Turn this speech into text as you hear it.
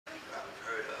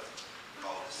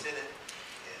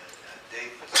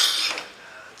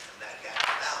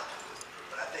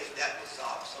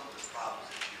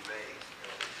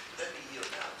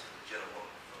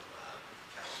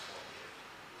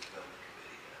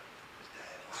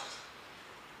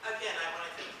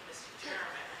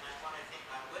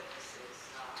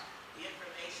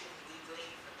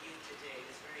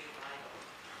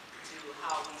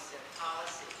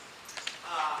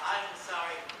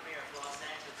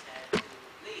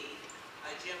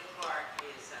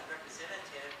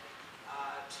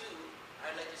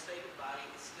legislative body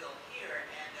is still here,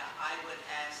 and I would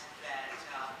ask that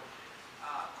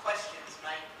questions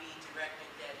might be directed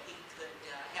that he could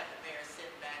have the mayor send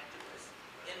back to us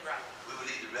in writing. We would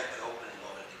leave the record open in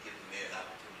order to give the mayor an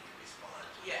opportunity to respond.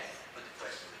 Yes. Put the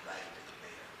questions in writing to the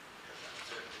mayor, because I'm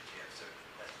certain that you have certain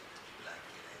questions that you would like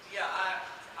to get answered.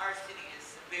 Yeah, our city is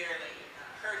severely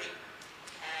hurting,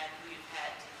 and we've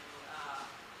had to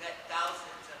let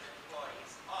thousands of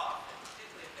employees off, and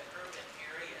particularly in the urban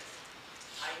areas.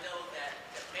 I know that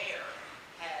the mayor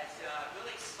has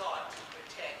really sought to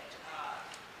protect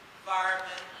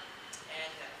firemen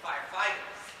and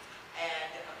firefighters, and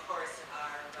of course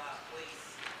our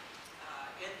police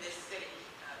in this city.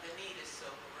 The need is so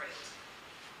great,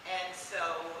 and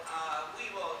so we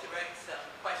will direct some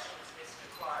questions, Mr.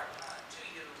 Clark, to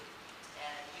you,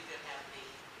 and you can have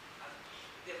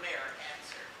the mayor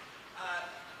answer.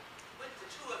 With the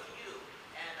two of you,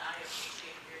 and I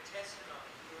appreciate your testimony,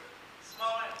 you're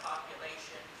small in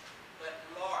population, but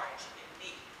large in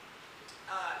need.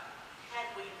 Had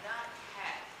we not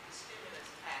had the stimulus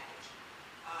package,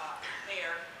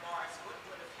 Mayor Morris, what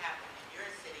would have happened in your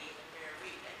city and Mayor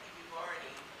Reed? I think you've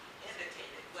already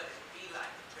indicated what it would be like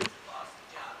in terms of loss of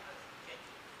job, but can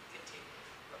you continue?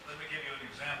 Let me give you an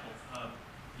example.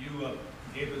 You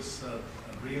gave us a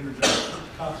re-energized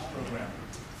COPS program.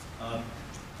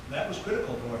 That was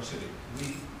critical to our city.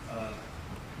 We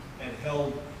had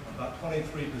held about 23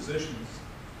 positions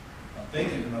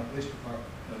vacant in our police department.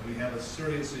 We have a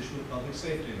serious issue of public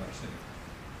safety in our city.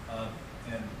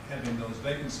 And having those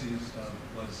vacancies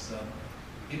was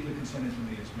deeply concerning to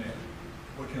me as mayor,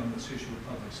 working on this issue of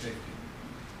public safety.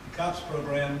 The COPS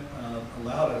program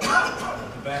allowed us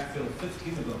to backfill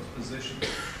 15 of those positions.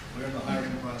 We're in the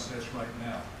hiring process right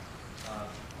now.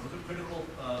 Those are critical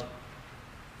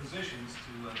positions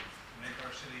to make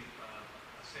our city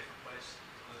a safer place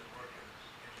to live, work, and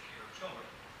educate our children.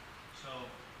 So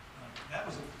that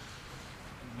was a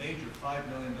major $5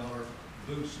 million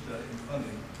boost in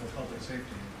funding for public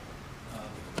safety.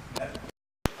 That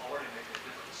already making a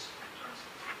difference in terms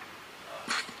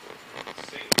of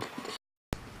safety.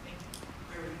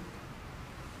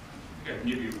 I can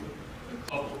give you a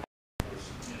couple of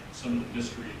some of the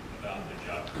history about the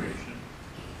job creation.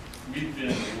 We've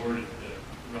been awarded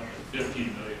roughly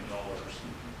 $15 million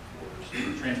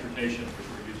for transportation, which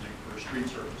we're using for street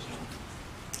surfacing.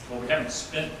 Well, we haven't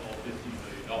spent all $15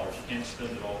 million. You can't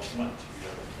spend it all at once. We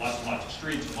have lots and lots of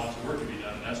streets and lots of work to be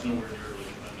done, and that's nowhere near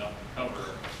enough to cover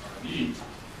our needs.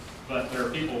 But there are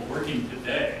people working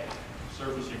today,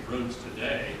 surfacing roads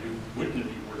today, who wouldn't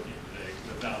be working today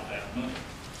without that money.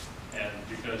 And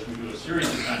because we do a series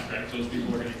of contracts, those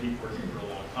people are going to keep working for a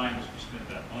long time as we spend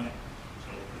that money.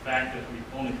 So the fact that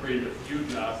we've only created a few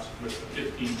jobs with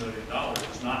 $15 million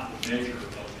is not the measure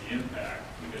of the impact,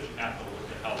 because you have to look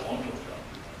at how long those jobs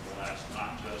are going to last,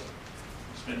 not just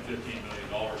spend $15 million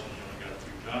and you only got a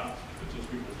few jobs, because those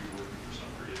people will be working for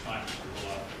some period of time as we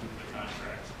roll out the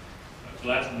contracts.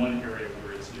 So that's one area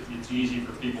where it's easy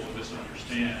for people to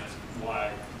misunderstand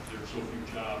why there are so few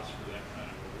jobs for that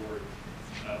kind of award.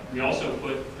 We also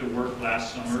put to work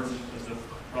last summer,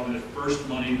 probably the first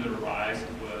money that arrived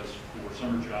was for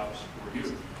summer jobs for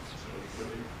youth. So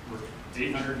we put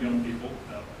 800 young people,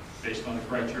 based on the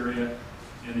criteria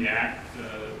in the Act.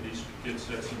 These kids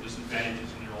had some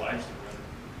disadvantages in their lives,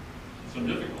 some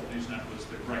difficulties, and that was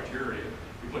the criteria.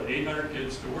 We put 800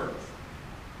 kids to work.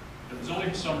 It was only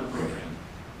a summer program,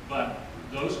 but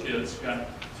those kids got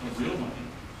some real money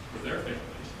for their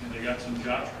families, and they got some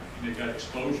job training. They got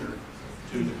exposure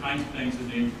to the kinds of things that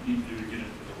they need to do to get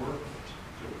into the workforce.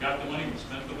 So we got the money, we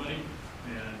spent the money,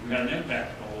 and we had an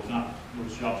impact. Although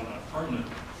those jobs are not permanent,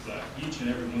 but each and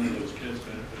every one of those kids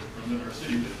benefited from it, our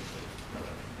city benefited from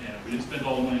it. And we didn't spend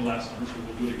all the money last summer, so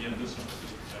we'll do it again this summer,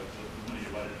 because we have the money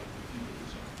divided into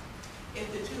this summer.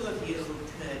 If the two of you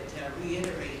could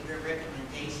reiterate your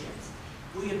recommendations,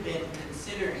 we have been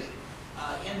considering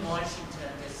in Washington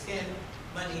to send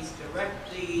monies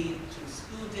directly to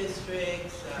school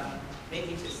districts,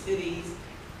 maybe to cities,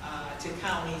 to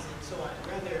counties, and so on,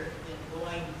 rather than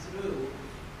going through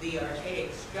the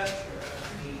archaic structure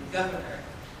of the governor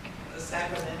of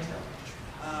Sacramento.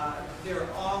 There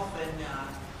are often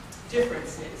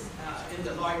differences in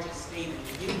the largest state in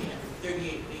the union,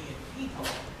 38 million people,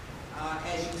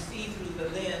 as you see through the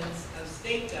lens of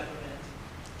state government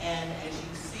and as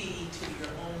you see to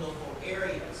your own local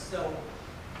areas. So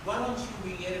why don't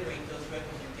you reiterate those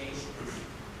recommendations?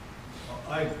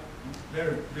 Well,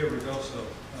 Mayor Regoso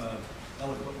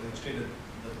eloquently stated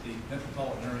that the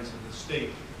metropolitan areas of the state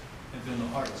have been the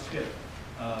hardest hit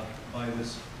by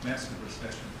this massive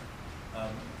recession.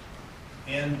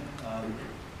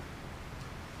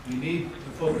 We need to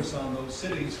focus on those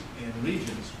cities and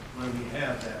regions where we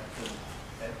have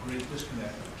that great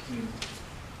disconnect between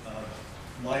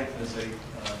life as a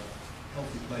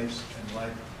healthy place and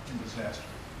life in disaster.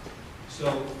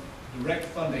 So direct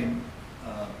funding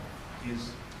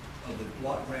is of the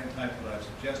block grant type that I've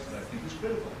suggested, I think is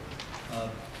critical.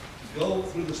 To go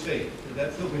through the state,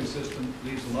 that filtering system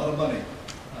leaves a lot of money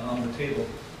on the table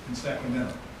in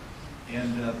Sacramento.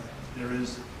 And there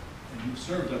is, and you've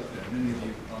served up there, many of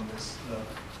you on this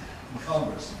in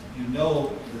Congress, you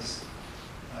know this,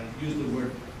 I used the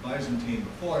word Byzantine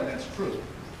before, and that's true.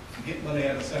 To get money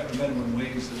out of Sacramento in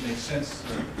ways that make sense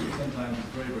sometimes is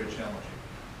very, very challenging.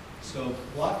 So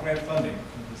block grant funding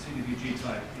of the CDBG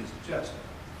type is just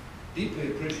deeply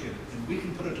appreciated, and we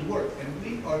can put it to work. And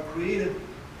we are creative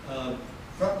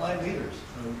frontline leaders.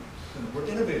 We're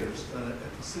innovators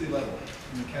at the city level,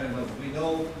 and the county level. We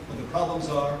know what the problems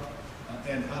are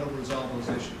and how to resolve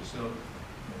those issues. So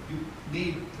you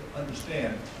need to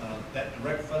understand that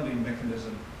direct funding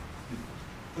mechanism. You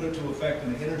put it to effect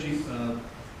in the energy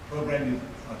program you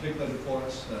articulated for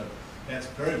us. That's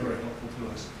very, very helpful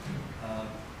to us.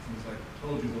 As I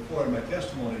told you before in my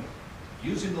testimony,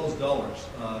 using those dollars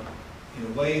in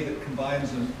a way that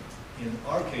combines them, in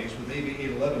our case, with AB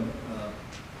 811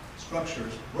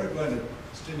 structures, we're going to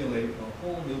stimulate a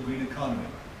whole new green economy,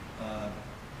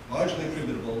 largely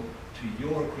attributable to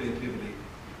your creativity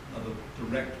of a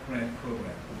direct grant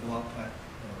program, a block type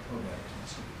program in the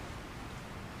city.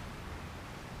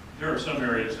 There are some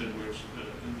areas in which the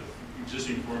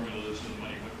existing formulas and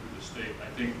money went through the state, I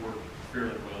think, work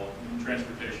fairly well. In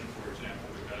transportation, for example,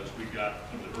 because we got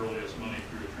some of the earliest money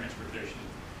through the transportation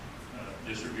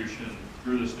distribution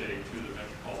through the state to the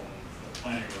metropolitan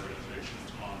planning organizations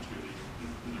onto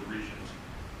the regions.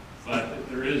 But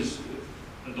there is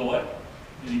a delay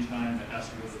anytime it has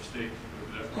to go to the state to go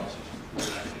through that process before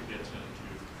it actually gets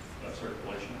into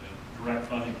circulation. And direct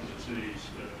funding to the cities,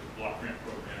 the block grant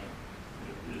program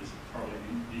is probably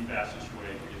the fastest way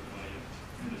to get the money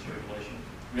into circulation.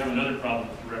 We have another problem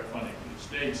with direct funding to the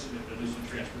states, at least in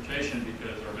transportation,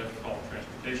 because our Metropolitan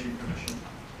Transportation Commission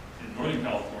in Northern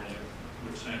California,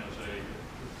 which San Jose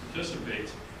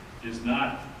participates, is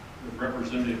not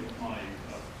representative on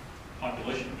a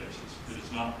population basis. It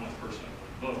is not one person,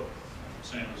 one vote.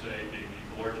 San Jose being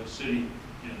the largest city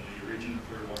in the region,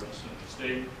 the third largest in the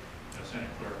state, Santa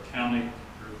Clara County,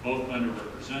 are both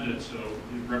underrepresented, so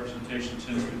the representation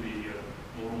tends to be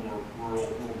a little more rural, a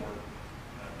little more,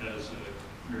 as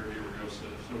Mayor Villaraigosa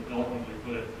so eloquently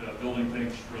put it, building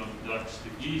things from ducks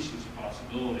to geese is a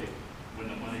possibility when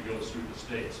the money goes through the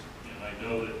states. And I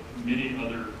know that many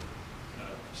other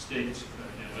states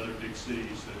and other big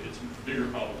cities, it's a bigger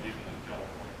problem even in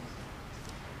California.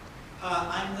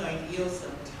 I'm going to yield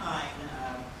some time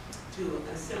to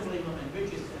Assemblywoman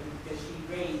Richardson because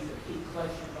she raised a key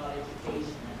question about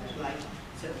education, and I'd like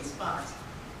to respond.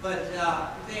 But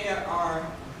there are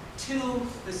two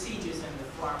procedures in the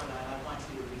formula, and I want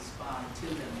you to respond to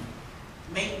them.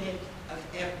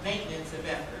 Maintenance of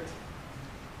effort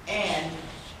and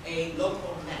a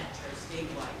local match or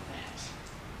statewide match.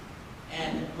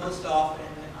 And most often,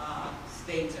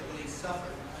 states are really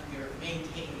suffering under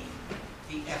maintaining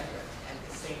the effort at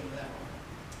the same level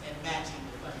and matching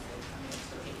the funds that come in.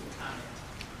 So can you comment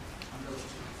on those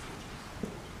two procedures?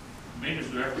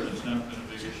 Maintenance of effort has not been a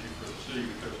big issue for the city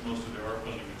because most of our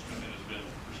funding that's come in has been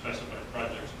for specified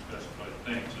projects and specified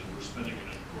things, and we're spending it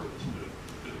in accordance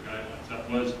to the guidelines. That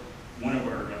was one of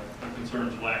our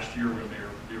concerns last year when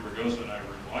Mayor Villaraigosa and I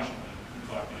were in Washington and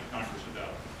talking to Congress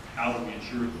about how do we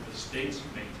ensure that the states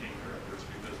maintain their efforts,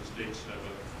 because the states have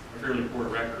a fairly poor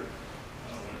record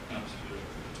when it comes to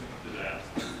that.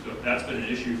 So that's been an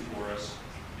issue for us,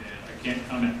 and I can't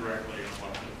comment directly on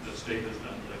what the state has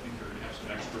done, but I think they're going to have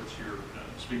some experts here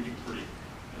speaking pretty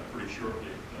shortly.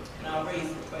 And I'll raise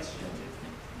the question.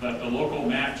 But the local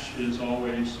match is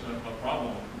always a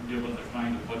problem, given the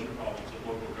kind of budget problems that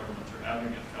local governments are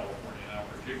having in California now, in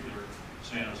particular.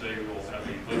 San Jose will have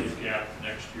a budget gap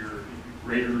next year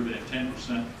greater than 10%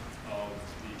 of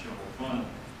the general fund.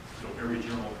 So every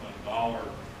general fund dollar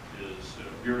is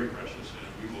very precious, and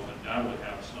we will undoubtedly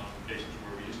have some cases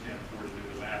where we just can't afford to do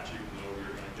the match, even though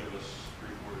you're going to give us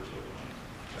 3/4 of the money.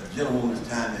 The gentlewoman's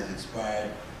time has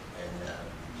expired, and the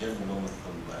gentlewoman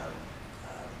from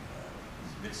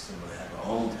Ms. Richardson will have her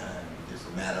own time, just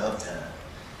a matter of time.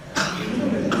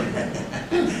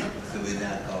 So we're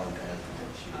now calling time for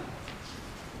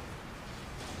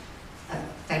that.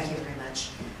 Thank you very much,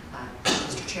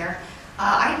 Mr. Chair.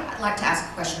 I'd like to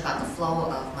ask a question about the flow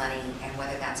of money and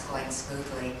whether that's going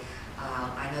smoothly.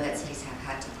 I know that cities have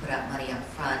had to put up money up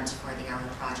front for the other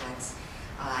projects,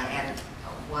 and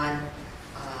one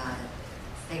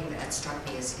that struck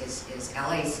me is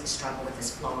LA's struggle with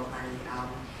this flow of money.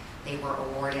 They were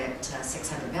awarded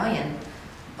 $600 million,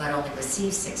 but only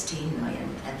received $16 million,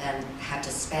 and then had to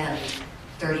spend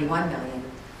 $31 million,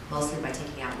 mostly by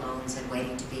taking out loans and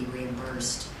waiting to be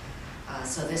reimbursed.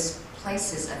 So this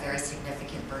places a very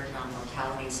significant burden on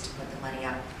localities to put the money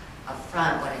up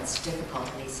front when it's difficult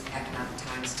in these economic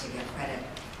times to get credit,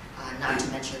 not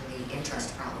to mention the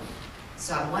interest problem.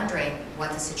 So I'm wondering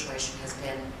what the situation has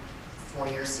been for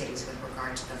your cities with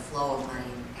regard to the flow of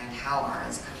money and how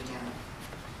ours is coming down.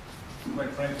 Quite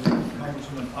frankly,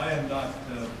 Congresswoman, I am not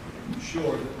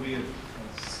sure that we have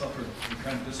suffered the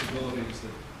kind of disabilities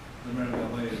that the Mayor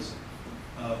of LA has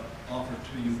offered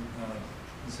to you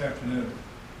this afternoon.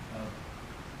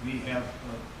 We have,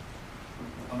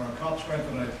 on our COP strength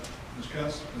that I've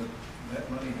discussed, that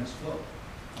money has flowed.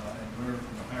 And we're in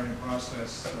the hiring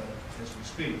process as we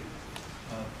speak.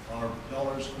 Our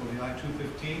dollars for the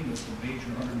I-215, that's the major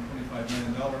 $125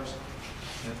 million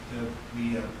that we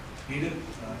needed,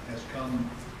 has come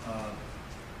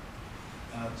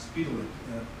speedily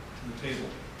to the table.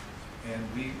 And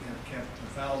we have kept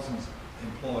thousands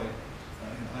employed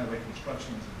in highway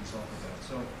construction as a result of that.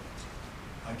 So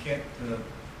I can't,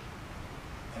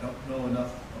 I don't know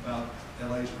enough about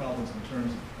LA's problems in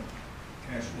terms of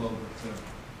cash flow, but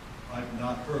I've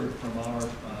not heard from our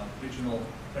regional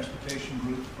transportation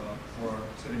group or our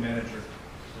city manager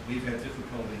that we've had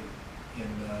difficulty in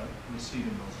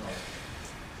receiving those dollars.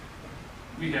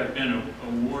 We have been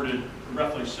awarded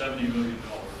roughly $70 million.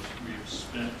 We have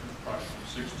spent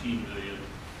approximately $16 million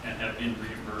and have been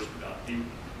reimbursed about $8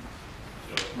 million.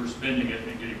 So we're spending it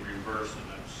and getting reimbursed, and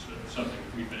that's something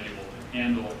that we've been able to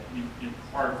handle in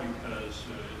part because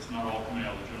it's not all coming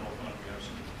out of the general fund. We have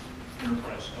some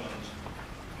enterprise funds,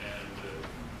 and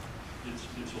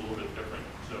it's a little bit different.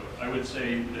 So I would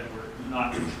say that we're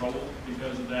not in trouble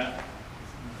because of that.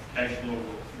 Cash flow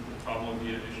will probably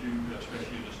be an issue,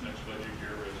 especially in this next budget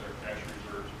year as our cash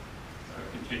reserves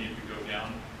continue to go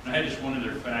down. And I had just one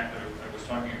other fact. I was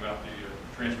talking about the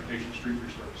transportation street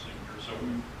resurfacing here. So we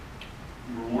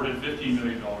were awarded $15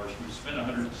 million. We spent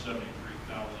 $173,000.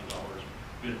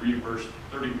 Been reimbursed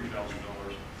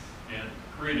 $33,000 and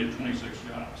created 26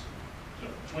 jobs. So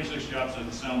 26 jobs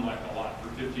doesn't sound like a lot for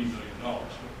 $15 million. So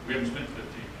we haven't spent $15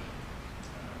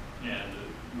 million. And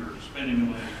we're spending the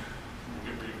money,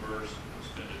 we'll get reimbursed, we'll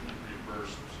spend it and get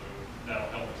reimbursed. So that'll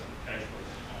help us in the cash flow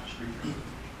on street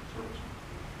transportation service.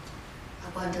 I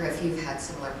wonder if you've had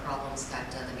similar problems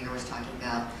that the mayor was talking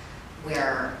about,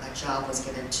 where a job was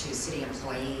given to city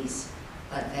employees,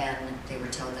 but then they were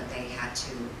told that they had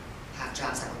to have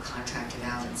jobs that were contracted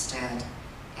out instead,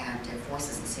 and it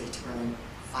forces the city to really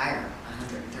fire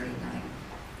 139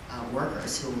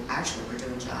 workers who actually were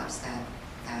doing jobs that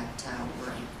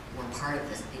were part of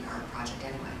this our project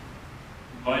anyway.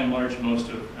 By and large, most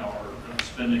of our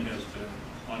spending has been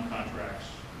on contracts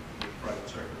with private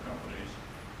sector companies,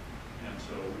 and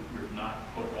so we've not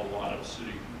put a lot of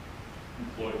city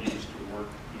employees to work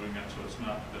doing that, so it's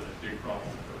not been a big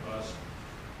problem for us.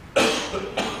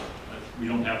 We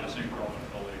don't have the same problem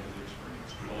that LA has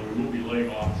experienced. Although we will be laying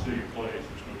off city employees,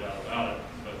 there's no doubt about it,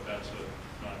 but that's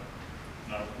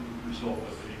not a result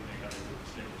of anything having to do with the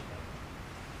stimulus package.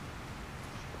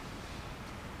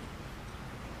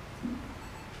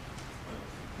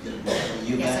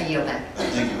 Yes, I yield back.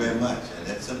 Thank you very much.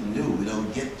 That's something new. We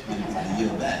don't get too many people to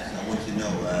yield back. So I want you to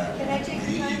know, Can I take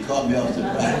the time? you caught me off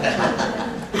surprise.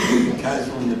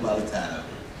 Councilwoman Napolitano.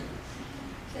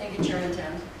 Thank you, Chairman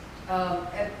Thames.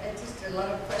 Just a lot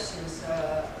of questions.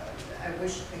 I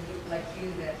wish, like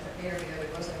you, that Mayor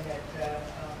Villalobos had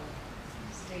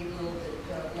stayed a little bit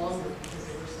longer because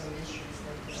there were some issues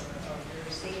that are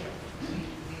very salient.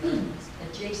 We are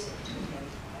adjacent to him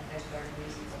at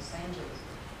Exposition in Los Angeles.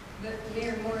 But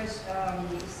Mayor Morris,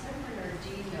 San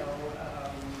Bernardino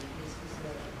is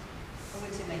I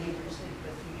wouldn't say my neighbor city,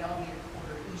 but the Alameda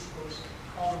Quarter East Coast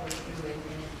all the way through and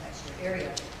it impacts your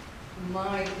area.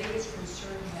 My biggest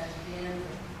concern has been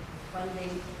the funding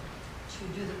to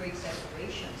do the great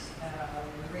separations.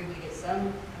 We were able to get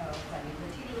some funding,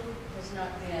 but TILO has not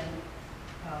been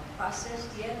processed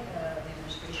yet. The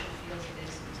administration feels it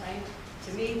is some time.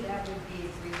 To me, that would be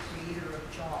a great creator of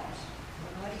jobs.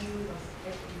 How do you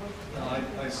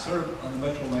I serve on the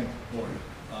Metrolink board,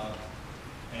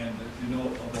 and you know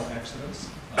about accidents,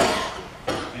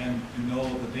 and you know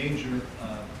the danger.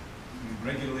 We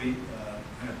regularly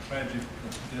have tragic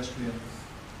pedestrian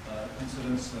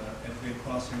incidents at grade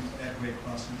crossings,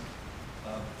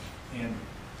 and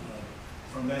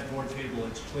from that board table,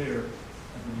 it's clear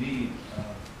of the need.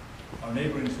 Our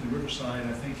neighboring city, Riverside,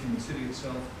 I think in the city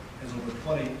itself, has over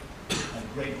 20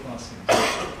 grade crossings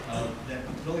that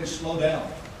really slow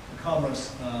down the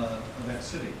commerce of that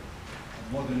city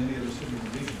more than any other city in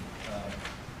the region.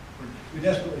 We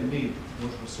desperately need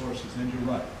those resources, and you're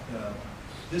right.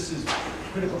 This is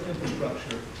critical infrastructure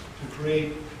to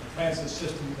create a transit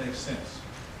system that makes sense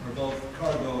for both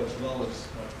cargo as well as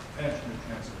passenger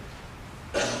transit.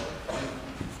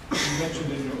 You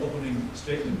mentioned in your opening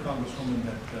statement, Congresswoman,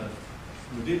 that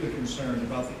you were deeply concerned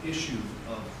about the issue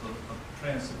of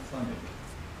transit funding.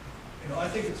 You know, I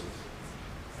think it's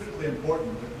critically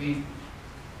important that we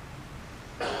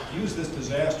use this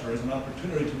disaster as an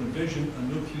opportunity to envision a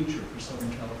new future for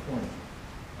Southern California.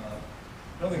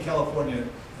 Northern California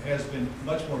has been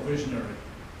much more visionary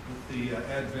with the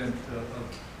advent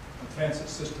of transit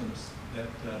systems that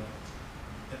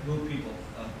move people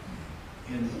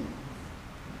in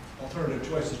alternative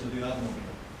choices to the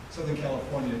automobile. Southern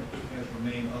California has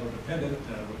remained auto-dependent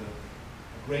with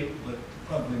a great but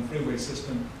crumbling freeway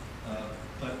system,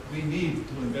 but we need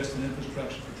to invest in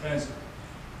infrastructure for transit.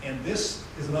 And this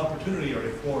is an opportunity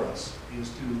area for us, is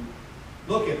to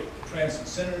look at transit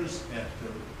centers, at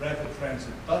rapid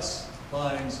transit bus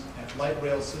lines, at light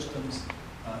rail systems,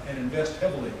 and invest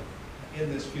heavily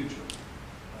in this future.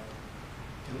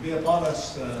 It'll be upon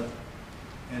us,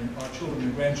 and our children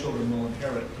and grandchildren will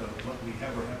inherit what we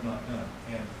have or have not done.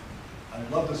 And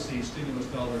I'd love to see stimulus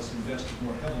dollars invested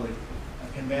more heavily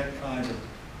in that kind of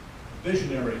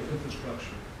visionary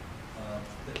infrastructure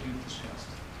that you've discussed.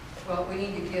 Well, we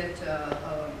need to get,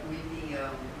 maybe,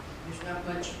 there's not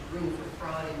much room for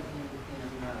fraud in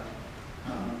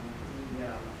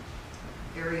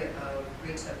the area of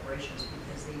rate separations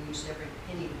because they use every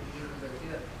penny to be able to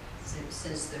do it.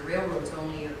 Since the railroads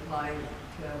only apply,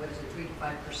 3 to 5%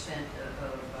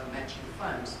 of matching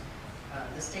funds,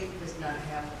 the state does not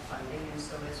have the funding, and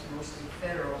so it's mostly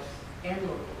federal and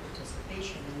local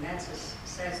participation, and that's a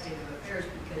sad state of affairs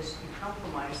because you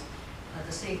compromise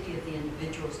the safety of the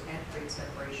individuals at rate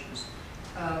separations.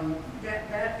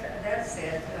 That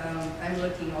said, I'm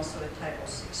looking also at Title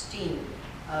 16,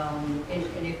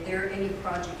 and if there are any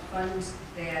project funds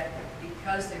that,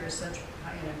 because there is such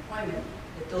high unemployment,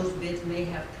 that those bids may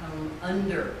have come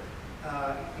under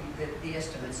the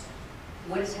estimates.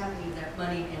 What is happening to that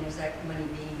money, and is that money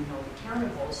being held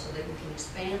accountable so that we can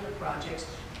expand the projects,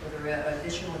 whether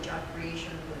additional job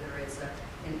creation, whether it's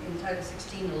in Title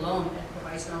 16 alone, it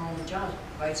provides not only jobs, it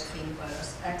provides clean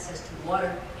access to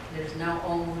water that is now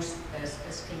almost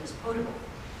as clean as potable.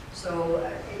 So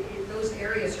those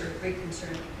areas are of great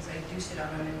concern because I do sit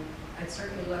on them, and I'd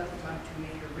certainly love to talk to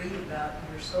Mayor Reed about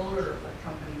your solar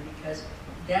company because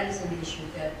that is an issue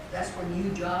that's where new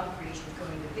job creation is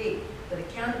going to be. But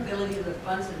accountability of the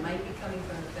funds that might be coming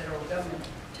from the federal government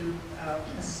to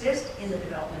assist in the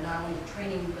development, not only the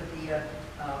training, but the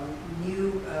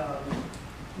new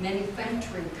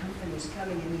manufacturing companies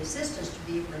coming and the assistance to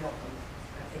be able to help them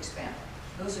expand.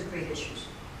 Those are great issues.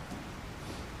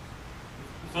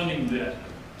 The funding that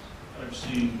I've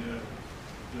seen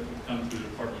that will come through the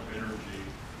Department of Energy,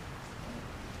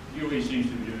 DOE seems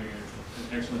to be doing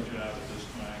an excellent job at this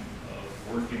time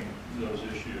of working those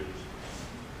issues.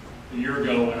 A year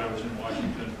ago when I was in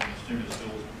Washington, when the stimulus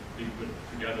bill was being put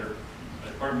together,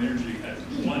 the Department of Energy had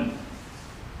one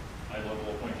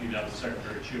high-level appointee, that was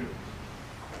Secretary Chu.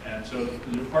 And so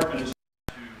the department is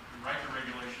to write the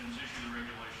regulations, issue the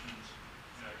regulations,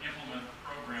 implement the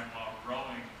program while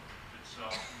growing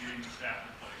itself, getting the staff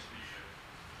in place, the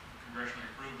congressionally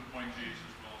approved appointees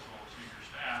as well as all the senior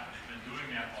staff. And they've been doing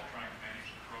that while trying to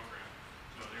manage the program.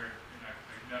 So they're, and I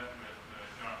met with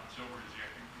Jonathan Silver, who's the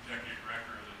executive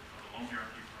director of the loan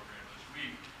guarantee program this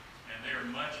week, and they are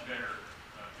much better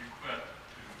equipped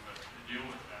to deal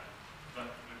with that.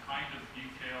 But the kind of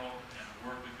detail and the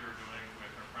work that they're doing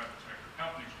with our private sector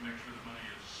companies to make sure the money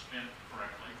is spent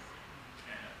correctly,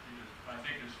 and I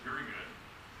think is very good.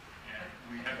 And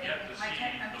we have yet to see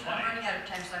the money. I'm running out of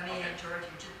time, so I may Okay. interrupt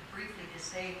you just briefly to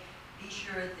say, be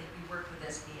sure that you work with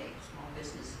SBA, small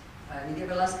business. Miguel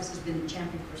Velasquez has been the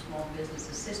champion for small business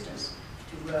assistance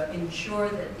to ensure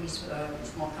that these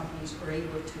small companies are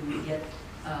able to get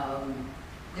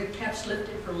their caps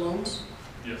lifted for loans.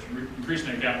 Yes, increasing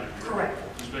their capital. Correct.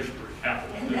 Especially for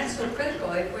capital. And that's so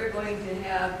critical if we're going to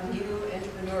have new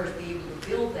entrepreneurs be able to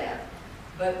build that.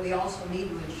 But we also need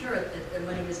to ensure that the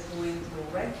money is going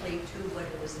directly to what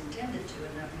it was intended to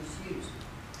and not misused.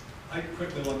 I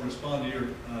quickly want to respond to your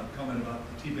comment about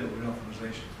the T-bill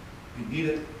reauthorization. We need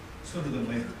it sooner than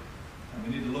later. And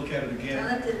we need to look at it again. Tell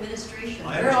that to administration.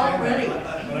 I They're all understand ready.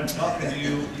 that. When I'm talking to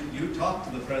you, you talk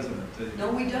to the president. No,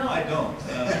 we don't. I don't.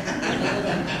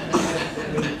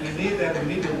 We need that.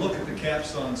 We need to look at the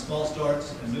caps on small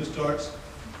starts and new starts.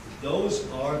 Those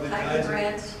are the Like kinds the of,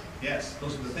 grants? yes,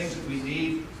 those are the things that we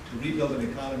need to rebuild an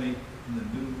economy in the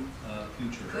new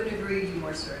future. Couldn't agree with you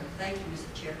more, sir. Thank you,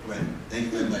 Mr. Chair. Right, thank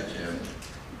you very much, Chairman.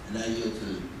 And I yield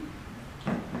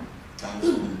to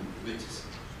Congresswoman Richardson.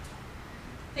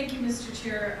 Thank you, Mr.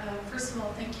 Chair. First of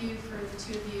all, thank you for the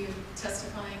two of you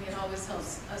testifying. It always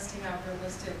helps us to have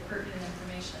realistic, pertinent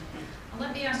information.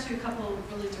 Let me ask you a couple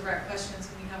of really direct questions,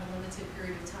 and we have a limited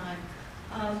period of time.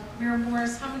 Mayor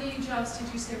Morris, how many jobs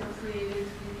did you say were created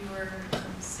in your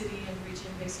city and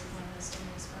region based upon the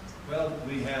stimulus funds? Well,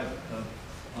 we have,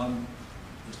 on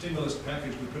the stimulus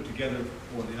package we put together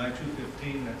for the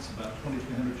I-215, that's about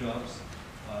 2,300 jobs.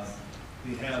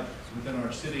 We have within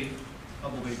our city,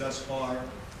 probably thus far,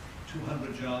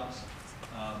 200 jobs.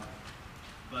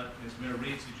 But as Mayor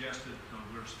Reed suggested,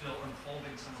 we're still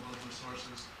unfolding some of those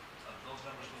resources. Those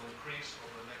numbers will increase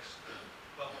over the next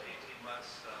 12 to 18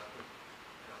 months.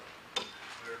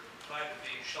 We're trying to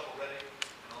be shovel-ready,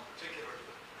 and in particular,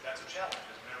 that's a challenge,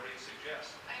 as Mayor Reed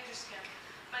suggests. I understand.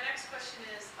 My next question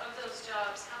is, of those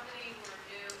jobs, how many were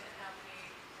new and how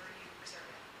many were you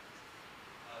preserving?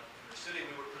 In the city,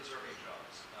 we were preserving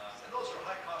jobs. And those are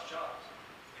high-cost jobs.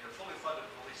 I mean, a fully funded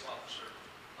police officer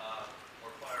or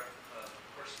fire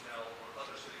personnel or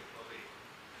other city employee,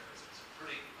 it's a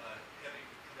pretty heavy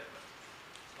commitment.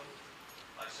 When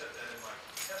I said that in my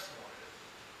testimony, that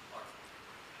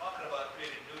talking about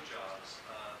creating new jobs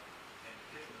and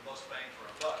getting the most bang for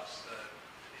our bucks,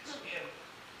 it's in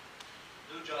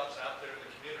new jobs out there in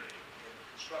the community, in the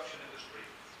construction industry,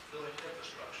 building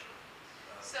infrastructure.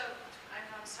 So,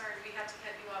 I'm sorry, we have to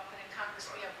cut you off, but in Congress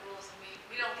we have rules and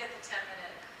we don't get the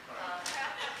 10-minute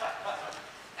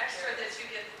extra that you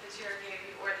get that the chair gave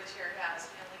you or the chair has.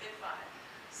 We only get 5.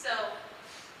 So,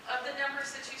 of the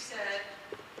numbers that you said,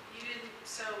 you didn't,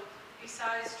 so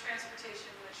besides transportation,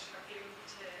 which I'm getting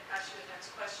to ask you the next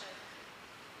question,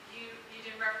 you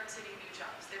didn't reference any new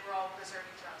jobs. They were all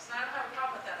preserving jobs. And I don't have a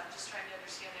problem with that. I'm just trying to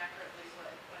understand accurately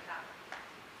what happened.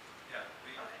 Yeah,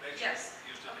 we Okay. basically Yes.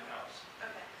 used it in-house.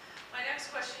 Okay. My next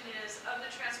question is, of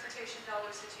the transportation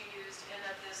dollars that you used and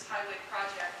of this highway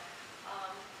project,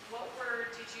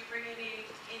 did you bring any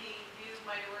new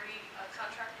minority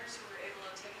contractors who were able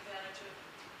to take advantage of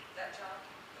that job?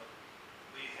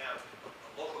 We have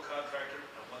a local contractor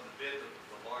that won the bid,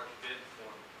 the large bid for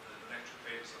the next 2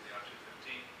 phases of the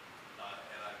I-215,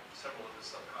 and several of the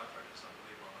subcontractors, I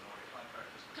believe, are minority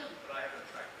contractors, but I haven't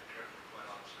tracked it carefully, quite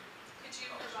honestly. Could you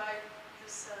provide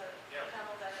this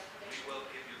panel that We information? will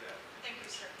give you that. Thank you,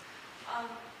 sir.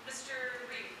 Mr.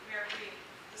 Reed, Mayor Reed,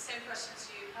 the same question to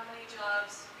you. How many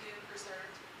jobs you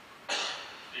preserved?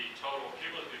 The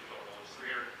cumulative total is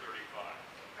 335.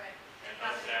 Right. And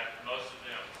of that, most of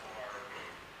them are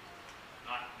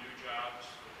not new jobs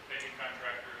with the paving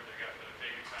contractor. They got the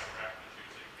paving contract is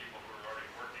usually people who are already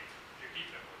working to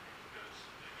keep them working, because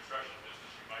in the construction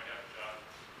business, you might have a job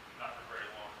not for very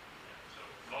long. And so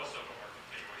most of them are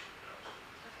continuation jobs.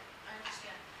 Okay, I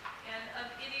understand. And of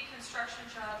any construction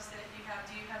jobs that you have,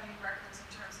 do you have any records in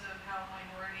terms of how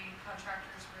minority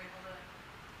contractors were able to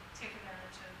take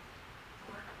advantage of the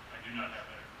work? I do not have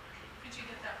that information. Could you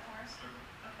get that for us? Sure.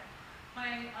 Okay.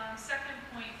 My second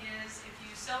point is, if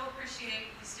you so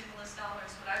appreciate the stimulus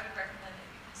dollars, what I would recommend that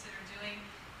you consider doing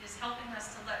is helping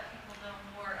us to let people know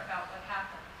more about what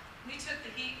happened. We took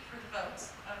the heat for the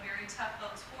votes, very tough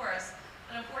votes for us,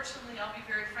 but unfortunately, I'll be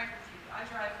very frank with you. I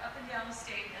drive up and down the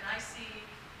state and I see,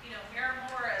 Mayor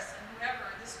Morris and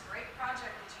whoever, this great project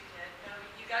that you did.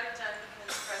 You got it done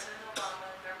because President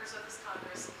Obama and members of this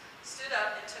Congress stood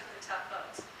up and took the tough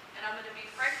votes. And I'm going to be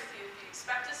frank with you, if you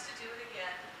expect us to do it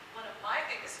again, one of my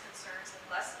biggest concerns and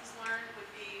lessons learned would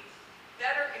be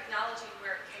better acknowledging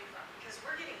where it came from, because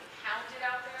we're getting pounded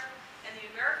out there, and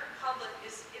the American public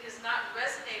it is not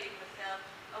resonating with them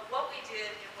of what we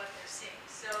did and what they're seeing.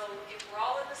 So if we're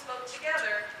all in this boat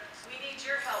together, we need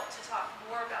your help to talk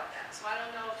more about that. So I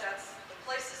don't know if that's the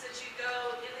places that you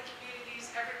go, in the communities,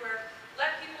 everywhere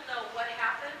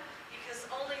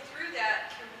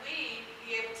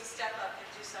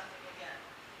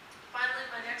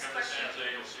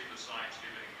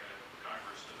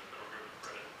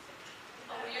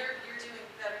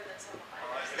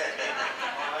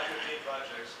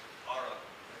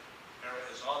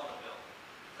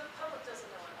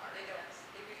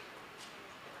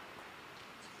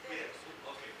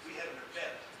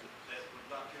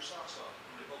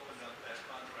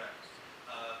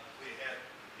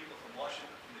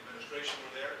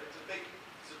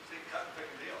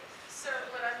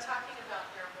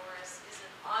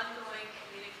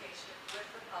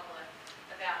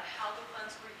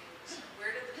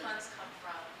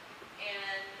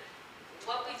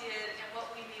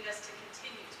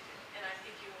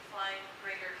you will find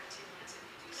greater continuance if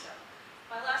you do so.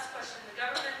 My last question, the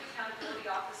Government Accountability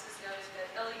Office has noted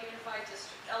that LA Unified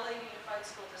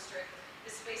School District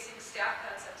is facing staff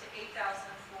cuts up to 8,000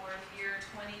 for the year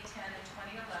 2010 and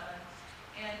 2011.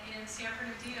 And in San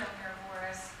Bernardino, Mayor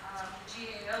Morris, the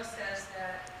GAO says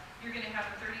that you're going to have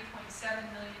a $30.7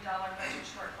 million budget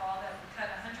shortfall that would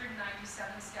cut 197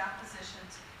 staff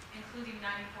positions, including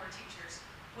 94 teachers.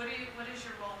 What is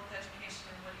your role with education,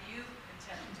 and what do you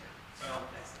intend to do? Well,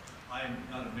 I'm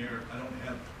not a mayor. I don't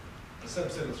have a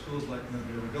subset of schools like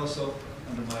Mayor Regoso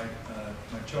under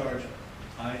my charge.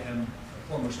 I am a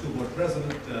former school board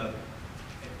president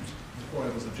before I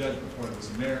was a judge, before I was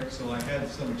a mayor, so I had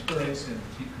some experience and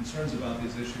deep concerns about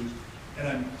these issues, and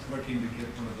I'm working to get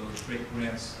one of those great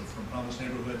grants from Promise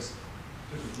Neighborhoods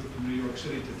to New York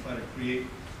City to try to create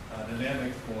a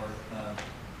dynamic for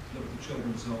the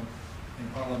children's zone in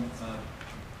Harlem.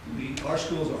 Our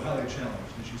schools are highly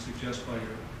challenged, as you suggest by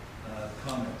your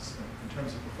comments, in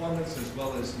terms of performance as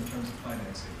well as in terms of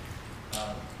financing.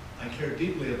 I care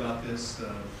deeply about this.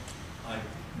 I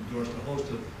endorsed a host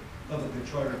of publicly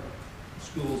chartered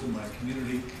schools in my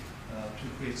community to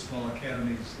create small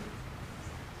academies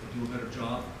that do a better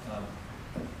job.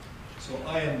 So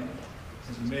I am,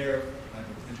 as a mayor, I have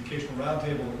an educational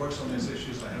roundtable that works on these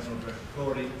issues. I have no direct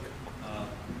authority.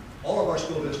 All of our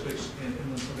school districts in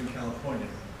Inland Southern California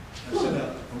have sent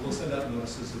out, or will send out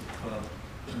notices of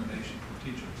termination for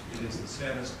teachers. It is the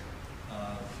saddest,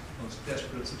 most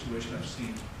desperate situation I've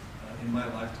seen in my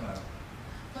lifetime.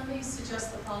 Let me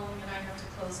suggest the following, and I have to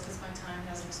close because my time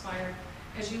has expired.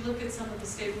 As you look at some of the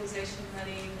stabilization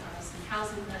money, some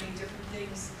housing money, different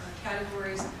things,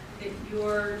 categories that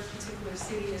your particular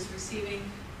city is receiving,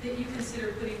 that you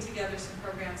consider putting together some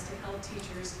programs to help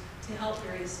teachers, to help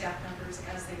various staff members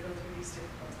as they go through these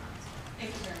difficult times.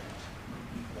 Thank you very much.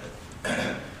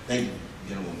 Thank you,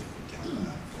 gentlemen,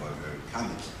 for your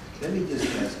comments. Let me just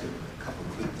ask a couple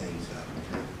of quick things to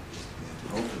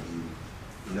both of you.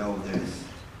 You know, there's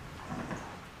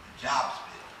jobs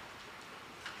bill.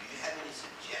 Do you have any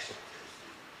suggestions as to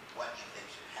what you think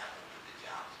should happen with the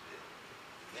jobs bill?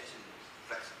 You mentioned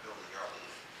flexibility earlier.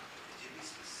 Could you be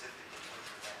specific in terms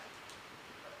of that?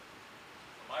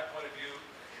 From my point of view,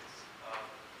 it's,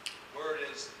 word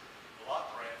is block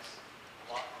grants,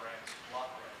 block grants,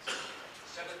 block grants.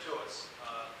 Send it to us.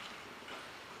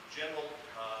 General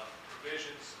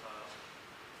provisions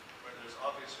where there's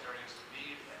obvious areas of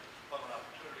need and employment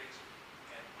opportunities,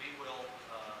 and we will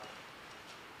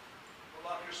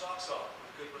knock your socks off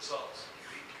with good results.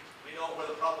 We know where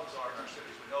the problems are in our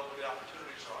cities. We know where the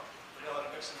opportunities are. We know how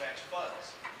to mix and match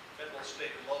funds, federal,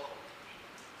 state, and local.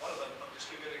 One of them, I'll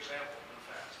just give you an example real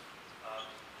fast.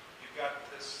 You've got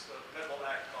this federal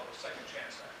act called the Second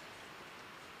Chance Act.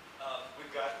 We've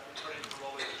got returning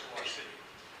parolees to our city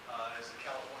as the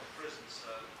California prisons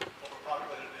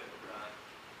overpopulated, and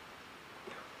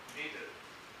we need to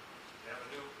have a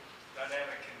new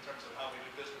dynamic in terms of how we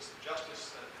do business and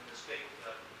justice in the state,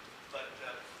 but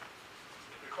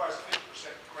it requires a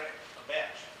 50% grant, a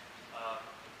match.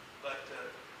 But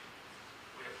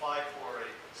we applied for a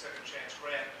second chance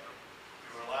grant.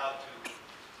 We were allowed to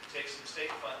take some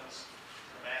state funds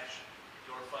to match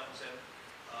your funds and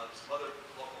some other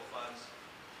local funds.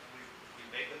 We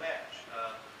made the match,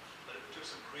 but it took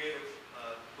some creative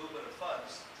movement of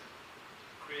funds to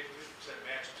create a 50%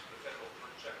 match to the federal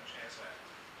Second Chance Act.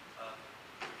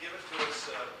 Give it to us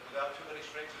without too many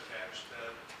strings attached.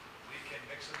 We can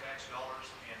mix and match dollars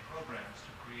and programs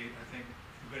to create, I think,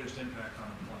 the greatest impact on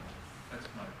employment. That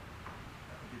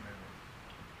would be my word.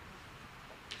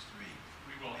 Mr. Reed.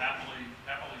 We will happily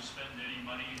spend any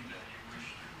money that you wish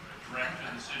to direct to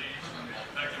the cities. We will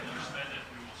effectively spend it.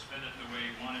 We will spend it the way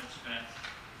you want it spent,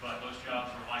 but those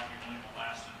jobs are likely only to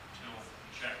last until the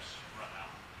checks run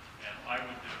out. And I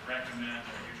would recommend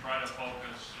that you try to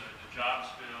focus the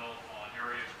jobs bill on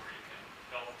areas where you can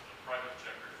help the private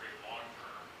sector create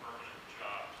long-term, permanent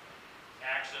jobs.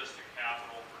 Access to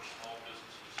capital for small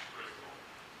businesses is critical.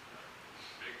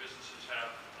 Big businesses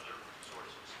have other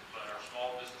sources, but our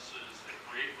small businesses, they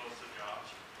create most of the jobs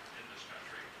in this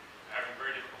country, are having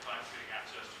very difficult times getting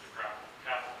access to the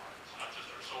capital markets, not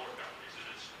just our solar companies, it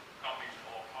is companies of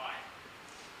all kinds.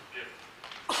 If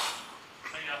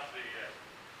clean up the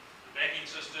banking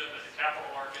system and the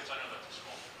capital markets, I know that's a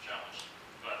small challenge,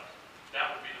 but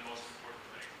that would be the most important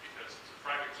thing, because the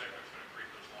private sector is going to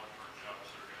create those long-term jobs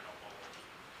that are going to help all of us.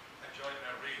 I join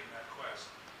Reed in that quest.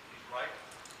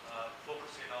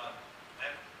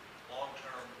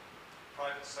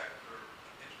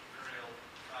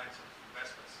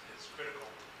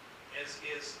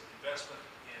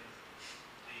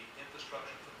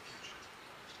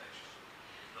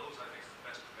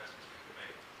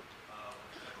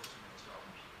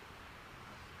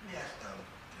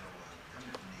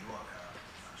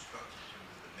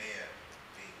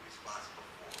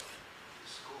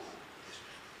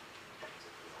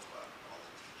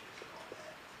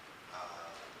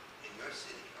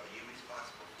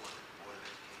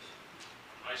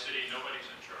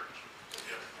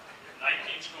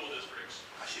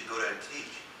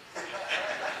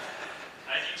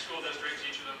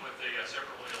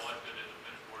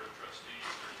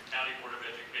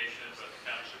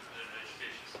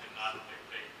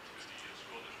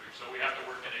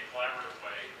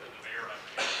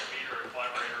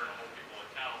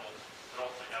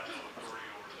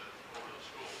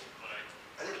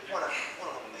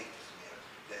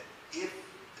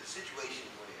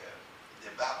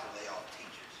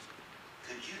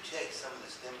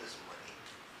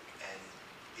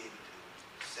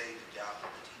 out to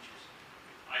the teachers?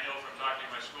 I know from talking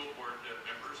to my school board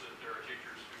members that there are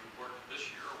teachers who worked this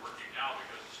year or working now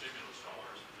because of stimulus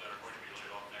dollars that are going to be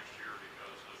laid off next year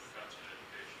because of the cuts in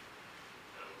education.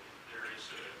 So there is,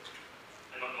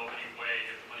 I don't know of any way,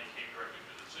 if the money came directly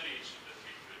to the cities, that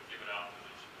we could give it out to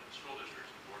the school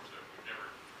districts and boards. That we've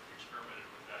never experimented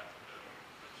with that,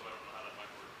 so I don't know how that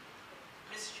might work.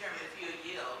 Mr. Chairman, if you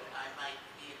yield, I might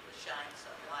be able to shine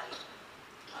some light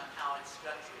on how it's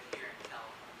structured here in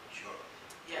California. Sure.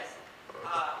 Yes.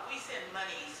 We send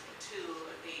monies to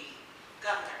the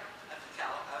governor of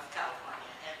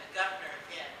California, and the governor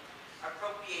then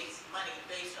appropriates money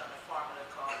based on a formula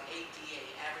called ADA,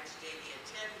 average daily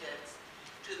attendance,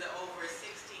 to the over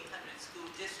 1,600 school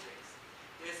districts.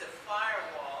 There's a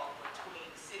firewall between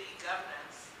city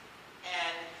governments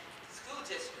and school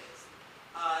districts.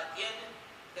 In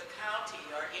the county,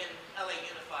 or in LA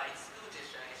Unified School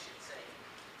District, I should say,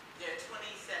 there are 27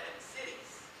 cities.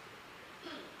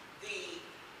 The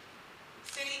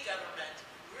city government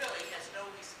really has no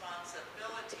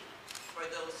responsibility for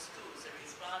those schools. The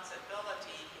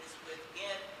responsibility is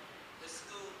within the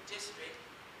school district.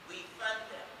 We fund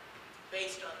them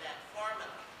based on that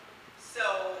formula. So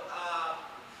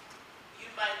you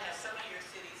might have some of your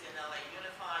cities in LA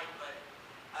Unified, but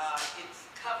it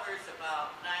covers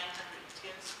about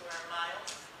 910 square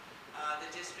miles, the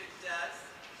district does,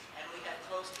 and we have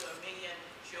close to 1 million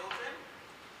children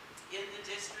in the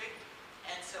district,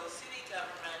 and so city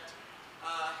government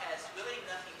has really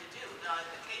nothing to do. Now, in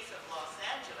the case of Los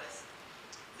Angeles,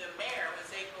 the mayor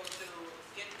was able to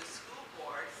get the school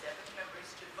board, 7 members,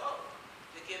 to vote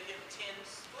to give him 10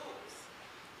 schools,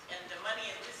 and the money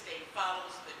in this state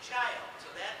follows the child, so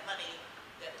that money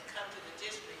that would come to the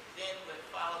district then would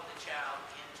follow the child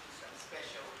into some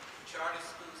special charter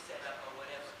school setup or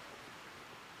whatever.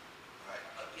 Right.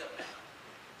 Yield back.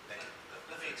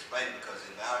 Let me explain, because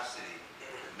in our city,